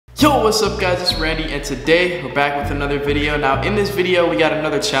Yo, what's up guys, it's Randy and today we're back with another video. Now in this video we got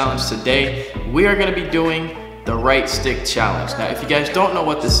another challenge today. We are going to be doing the right stick challenge. Now if you guys don't know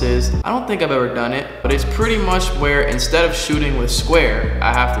what this is, I don't think I've ever done it, but it's pretty much where instead of shooting with square,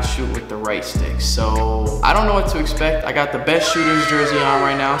 I have to shoot with the right stick. So I don't know what to expect. I got the best shooter's jersey on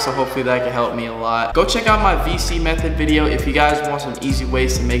right now, so hopefully that can help me a lot. Go check out my VC method video if you guys want some easy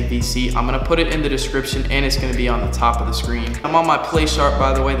ways to make VC. I'm gonna put it in the description and it's gonna be on the top of the screen. I'm on my Play Sharp,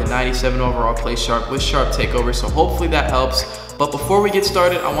 by the way, the 97 overall Play Sharp with Sharp Takeover, so hopefully that helps. But before we get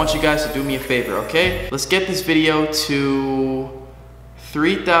started, I want you guys to do me a favor, okay? Let's get this video to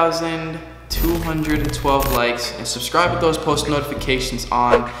 3,212 likes and subscribe with those post notifications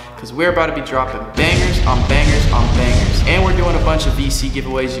on, because we're about to be dropping bangers on bangers on bangers. And we're doing a bunch of VC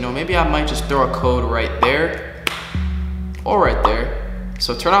giveaways. You know, maybe I might just throw a code right there or right there.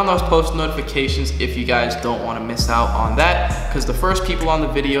 So turn on those post notifications if you guys don't want to miss out on that, because the first people on the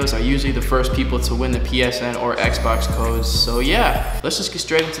videos are usually the first people to win the PSN or Xbox codes. So yeah, let's just get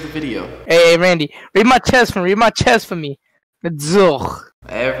straight into the video. Hey Randy, read my chest for me. Read my chest for me.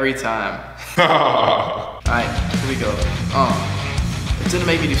 Every time. Alright, here we go. It didn't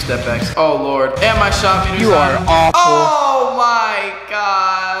make me do step backs. Oh lord. And my shot meter's You are awful. Oh my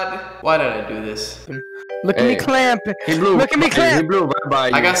god. Why did I do this? Look at me clamping. Look at me clamping.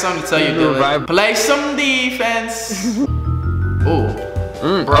 I got something to tell you, Dylan. Play some defense. Ooh.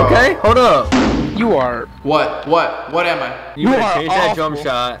 Bro. Okay, hold up. You are. What am I? You better change that jump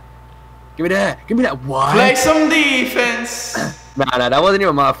shot. Give me that. Give me that. What? Play some defense. Nah, that wasn't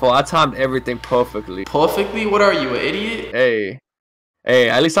even my fault. I timed everything perfectly. Perfectly? What are you, an idiot? Hey,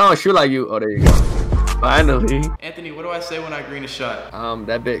 at least I don't shoot like you. Oh, there you go. Finally. Anthony, what do I say when I green a shot?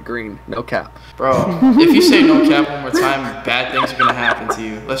 That bit green. No cap. Bro, if you say no cap one more time, bad things are gonna happen to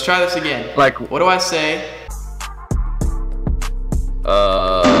you. Let's try this again. Like, what do I say?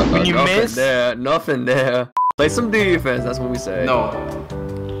 When you miss? Nothing there. Play some defense. That's what we say. No.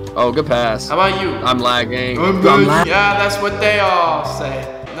 Oh, good pass. How about you? I'm lagging. Yeah, that's what they all say.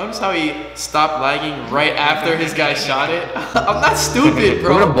 Notice how he stopped lagging right after his guy shot it? I'm not stupid,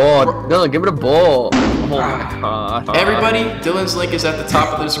 bro. Give me the ball. Dylan, give me the ball. Oh my god. Everybody, Dylan's link is at the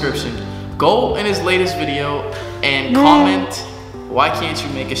top of the description. Go in his latest video and comment, why can't you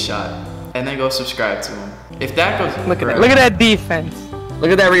make a shot? And then go subscribe to him. If that goes... Look at that defense.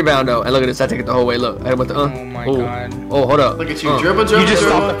 Look at that rebound though, and look at this. I take it the whole way. Look, I went the Oh my god. Oh, hold up. Look at you, dribble, just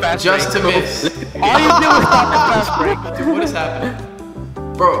to miss. All you do is stop the fast break. Dude, what is happening?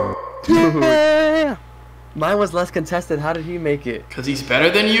 Bro. Mine was less contested. How did he make it? Because he's better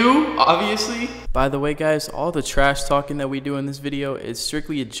than you, obviously. By the way, guys, all the trash talking that we do in this video is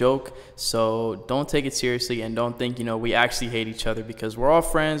strictly a joke. So don't take it seriously and don't think, you know, we actually hate each other, because we're all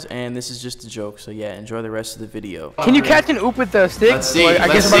friends and this is just a joke. So yeah, enjoy the rest of the video. Can you catch an oop with the stick? Let's see. I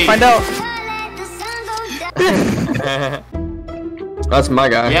guess I'm gonna find out. That's my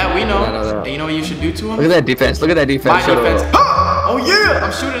guy. Yeah, we know. And you know what you should do to him? Look at that defense. Look at that defense. My defense. Oh yeah,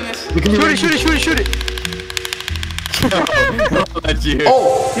 I'm shooting this. Shoot it.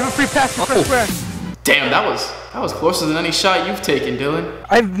 Oh, give a free pass for first square. Damn, that was closer than any shot you've taken, Dylan.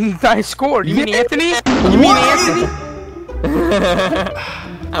 I scored. You mean Anthony? You mean Anthony?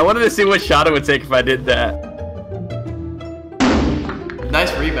 I wanted to see what shot it would take if I did that.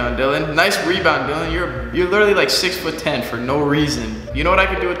 Nice rebound, Dylan. Nice rebound, Dylan. You're literally like 6'10" for no reason. You know what I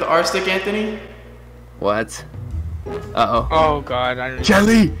could do with the R stick, Anthony? What? Uh-oh. Oh god.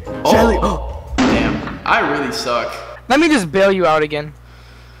 Jelly! Oh. Damn, I really suck. Let me just bail you out again.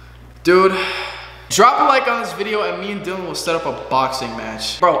 Dude, drop a like on this video and me and Dylan will set up a boxing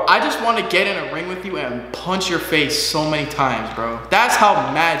match. Bro, I just want to get in a ring with you and punch your face so many times, bro. That's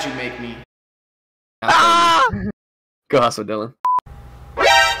how mad you make me. Ah! Go hustle, Dylan.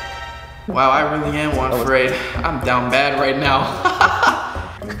 Wow, I really am one afraid. I'm down bad right now.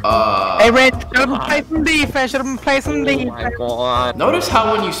 Hey, Red, should have been playing some defense. Oh my god. Notice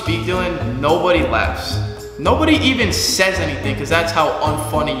how when you speak, Dylan, nobody laughs. Nobody even says anything, because that's how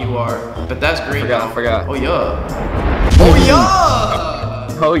unfunny you are. But that's green. I forgot. Oh yeah. Oh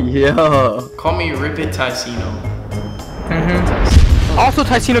yeah. Oh yeah. Call me RipItRandy. Also,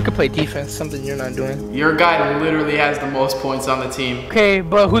 Ticino can play defense, something you're not doing. Your guy literally has the most points on the team. Okay,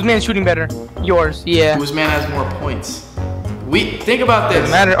 but whose man's shooting better? Yours, yeah. Whose man has more points? We think about this.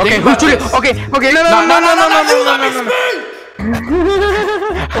 Doesn't matter. Okay, who's shooting? Okay. No.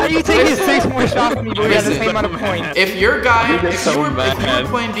 How do you take 6 more shots from me, but we have the same amount of points? If your guy, if you were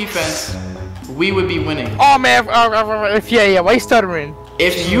playing defense, we would be winning. Oh man, yeah. Why you stuttering?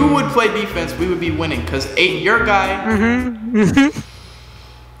 If you would play defense, we would be winning, because your guy.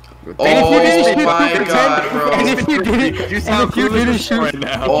 Oh my god, bro. And if you didn't shoot right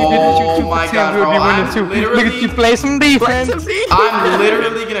now. Oh my god, bro. Look at you play some defense. I'm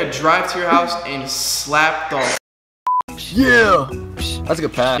literally gonna drive to your house and slap the. Yeah. That's a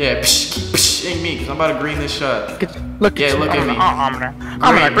good pass. Yeah, psh, ain't me, cause I'm about to green this shot. Look Yeah, at look at me. I'm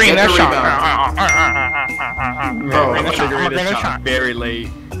gonna green Get that the shot. Bro, I'm gonna green this shot very late.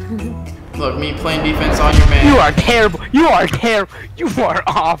 look, me playing defense on your man. You are terrible. You are terrible. You are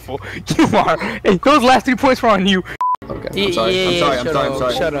awful. You are. Hey, those last 3 points were on you. Okay, I'm sorry.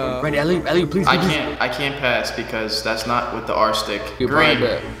 Shut up. Randy, Ellie, please. I can't pass because that's not with the R stick. You Green.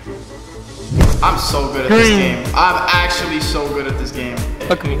 bet. I'm so good at this game. I'm actually so good at this game.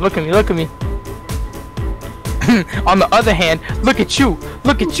 Look at me. Look at me. Look at me. On the other hand, look at you.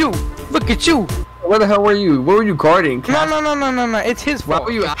 Look at you. Look at you. Where the hell were you? What were you guarding? No. It's his fault. Why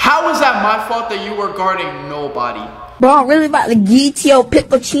were you? How is that my fault that you were guarding nobody? Bro, I'm really about to get your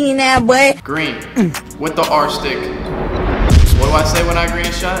piccochini now, boy. Green. With the R stick. What do I say when I green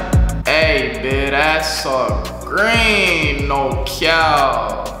a shot? Hey, bit ass suck. Green. No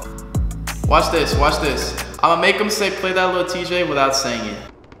cow. Watch this. I'm gonna make him say play that little TJ without saying it.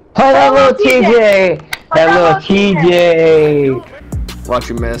 Play that little TJ! That little TJ! Watch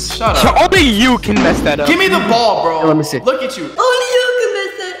you miss. Shut up. Only you can mess that up. Give me the ball, bro. Let me see. Look at you. Only you can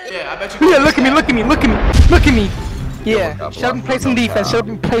miss it. Yeah, I bet you. Yeah, look at me. Look at me. Look at me. Look at me. Yeah. Block, Shut up and play some defense. Shut up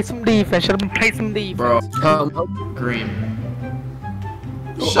and play some defense. Shut up and play some defense. Bro. Green.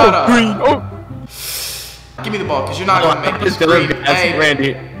 Shut up. Green. Oh. Give me the ball, cause you're not gonna make this green. Hey,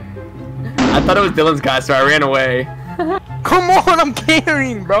 Randy. I thought it was Dylan's guy, so I ran away. Come on, I'm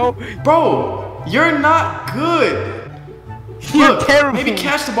carrying, bro. bro, you're not good. You're Look, terrible. maybe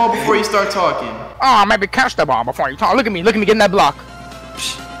catch the ball before you start talking. Oh, maybe catch the ball before you talk. Look at me getting that block.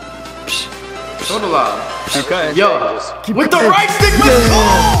 Go to loud. Okay. Yo, with the right stick, let's go!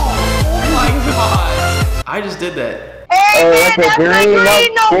 Oh my god. I just did that. Hey, that's a green,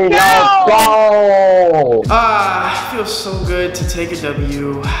 no. Ah, it feels so good to take a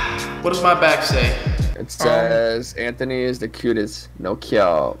W. What does my back say? It says Anthony is the cutest. No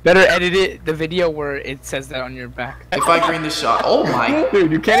kill. Better edit the video where it says that on your back. If I green this shot, oh my.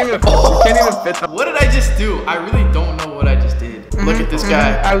 Dude, you can't even fit the. What did I just do? I really don't know what I just did. Look at this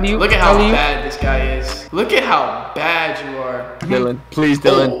guy. Alley-oop, Look at how alley-oop. bad this guy is. Look at how bad you are. Dylan, please,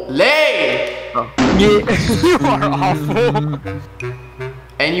 Dylan. Lay! Yeah, you are awful.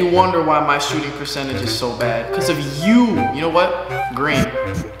 And you wonder why my shooting percentage is so bad. Because of you. You know what? Green.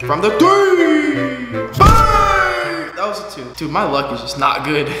 From the three! Bang! That was a two. Dude, my luck is just not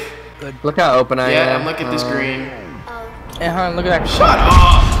good. Look how open I am. Yeah, and look at this green. Hey, hon, look at that. Shut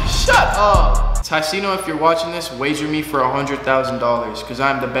up! Shut up! Ticino, if you're watching this, wager me for $100,000 because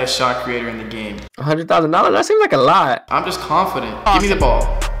I'm the best shot creator in the game. $100,000? That seems like a lot. I'm just confident. Give me the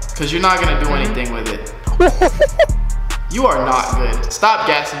ball because you're not going to do anything with it. You are not good. Stop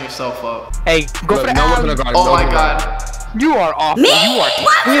gassing yourself up. Hey, go for the alley. Oh my god. You are awful. Me? You are Why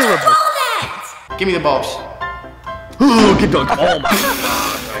would you terrible. do that? Give me the ball. Get done. Oh my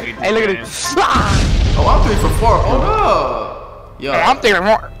god. Hey, look at it. Oh, I'm 3 for 4. Hold up. Yo, I'm thinking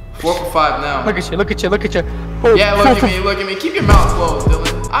more. 4 for 5 now. Look at you. Look at you. Look at you. Oh, Yeah, look at me. Look at me. Keep your mouth closed,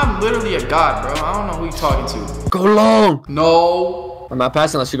 Dylan. I'm literally a god, bro. I don't know who you're talking to. Go long. No. I'm not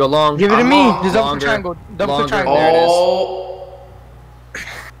passing unless you go long. Give it to I'm me. long. Just double Longer. triangle. Double Longer. triangle. There it is. Oh.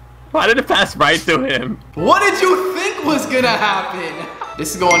 Why did it pass right to him? What did you think was gonna happen?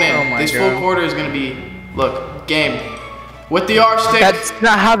 This is going in. Oh my This God. full quarter is gonna be, look, game. With the R stick. That's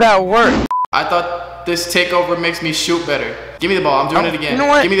not how that works. I thought this takeover makes me shoot better. Give me the ball. I'm doing it again. You know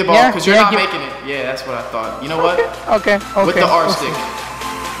what? Give me the ball Yeah, because you're yeah, not give- making it. Yeah, that's what I thought. You know what? Okay. With the R stick.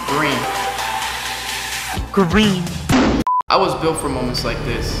 Green. Green. I was built for moments like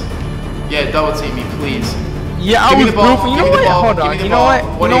this. Yeah, double team me, please. Yeah, I Give me was the ball. goofy. You Give know me the what? ball. Hold Give on. me the You know ball. what?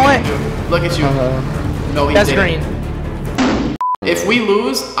 What You are know you what? gonna do? Look at you. No, he That's didn't. green. If we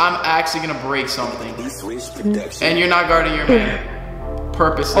lose, I'm actually gonna break something. And you're not guarding your man.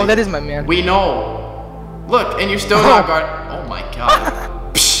 Purposely. Oh, that is my man. We know. Look, and you're still not guarding. Oh my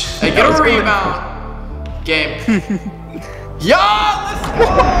god. Psh, hey, get a rebound. Game. Yeah,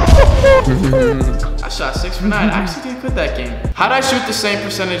 let's go. I shot 6 for 9. I actually did good that game. How'd I shoot the same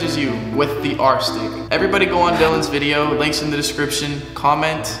percentage as you with the R stick? Everybody go on Dylan's video. Links in the description.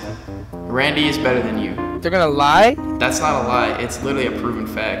 Comment. Randy is better than you. They're gonna lie? That's not a lie. It's literally a proven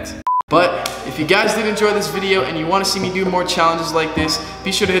fact. But if you guys did enjoy this video and you want to see me do more challenges like this,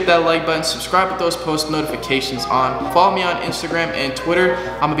 be sure to hit that like button, subscribe with those post notifications on, follow me on Instagram and Twitter.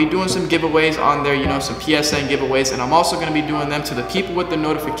 I'm gonna be doing some giveaways on there, you know, some PSN giveaways, and I'm also gonna be doing them to the people with the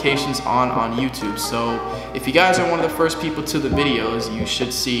notifications on YouTube. So if you guys are one of the first people to the videos, you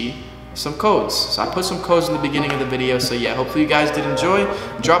should see some codes. So I put some codes in the beginning of the video. So yeah, hopefully you guys did enjoy.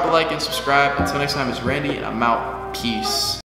 Drop a like and subscribe. Until next time, it's Randy and I'm out. Peace.